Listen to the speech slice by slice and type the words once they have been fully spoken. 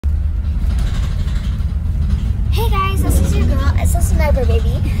Alyssa Sniper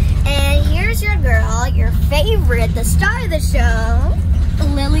Baby, and here's your girl, your favorite, the star of the show,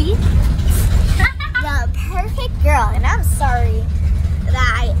 Lily, the perfect girl. And I'm sorry that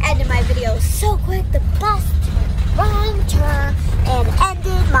I ended my video so quick. The bus wrong turn and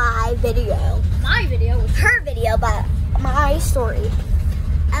ended my video. My video was Her video, but my story.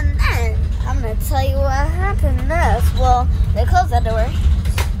 And then I'm gonna tell you what happened next. Well, they closed the door,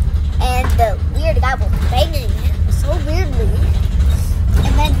 and the weird guy was banging it so weirdly.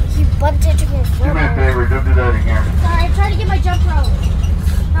 And then he bumped into her Do me a floor. favor, don't do that again. sorry. I'm trying to get my jump rope.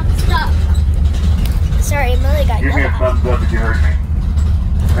 Not stuck. Sorry, Millie got Give me yelled a at. thumbs up if you heard me.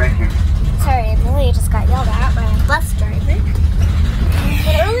 Thank you. Sorry, Millie just got yelled at by a bus driver.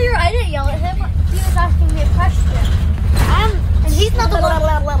 But earlier I didn't yell at him. He was asking me a question. And he's not the one. He's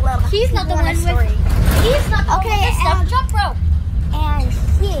not the one with. He's not the one with the stuck jump rope. And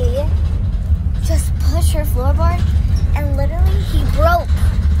he just pushed her floorboard, and literally he broke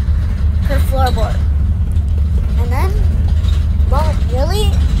her floorboard. And then, well,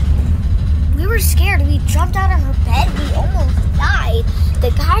 really, we were scared. We jumped out of her bed. We almost died.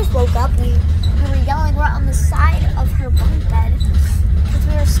 The guys woke up. We were yelling right on the side of her bunk bed because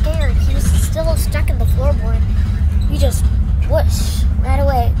we were scared. He was still stuck in the floorboard. We just whoosh right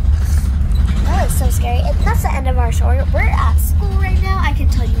away. That was so scary. And that's the end of our story. We're at school right now. I can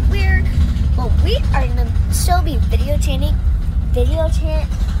tell you where. Well, we are going to still be video channeling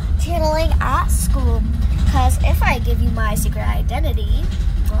at school. Because if I give you my secret identity,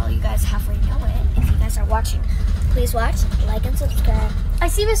 well, you guys halfway know it. If you guys are watching, please watch, like, and subscribe. I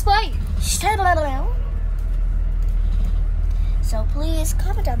see Miss White. So please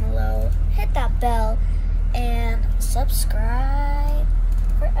comment down below, hit that bell, and subscribe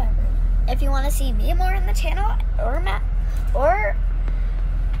forever. If you want to see me more in the channel, or Matt, or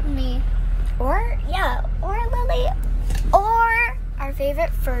me, or Lily, or our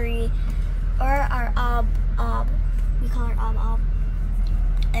favorite furry, or our we call her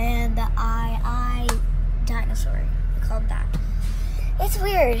and the I dinosaur. We call them that. It's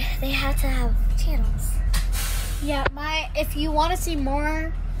weird. They have to have channels. Yeah, if you want to see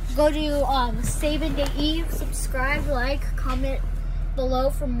more, go to Saving Day Eve. Subscribe, like, comment below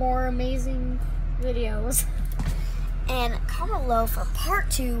for more amazing videos. And comment below for part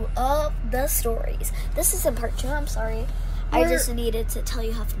 2 of the stories. This isn't part 2, I'm sorry. I just needed to tell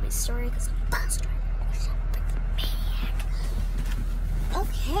you half of my story because I'm a bus driver. Maniac.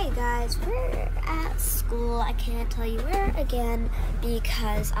 Okay, guys, we're at school. I can't tell you where again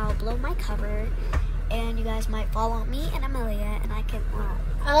because I'll blow my cover. And you guys might follow me and Amelia, and I can.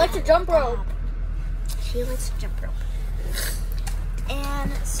 I like to jump rope. She likes to jump rope.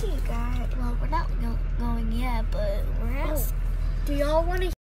 And see you guys. Well, we're not going yet, but we're at. Do y'all want to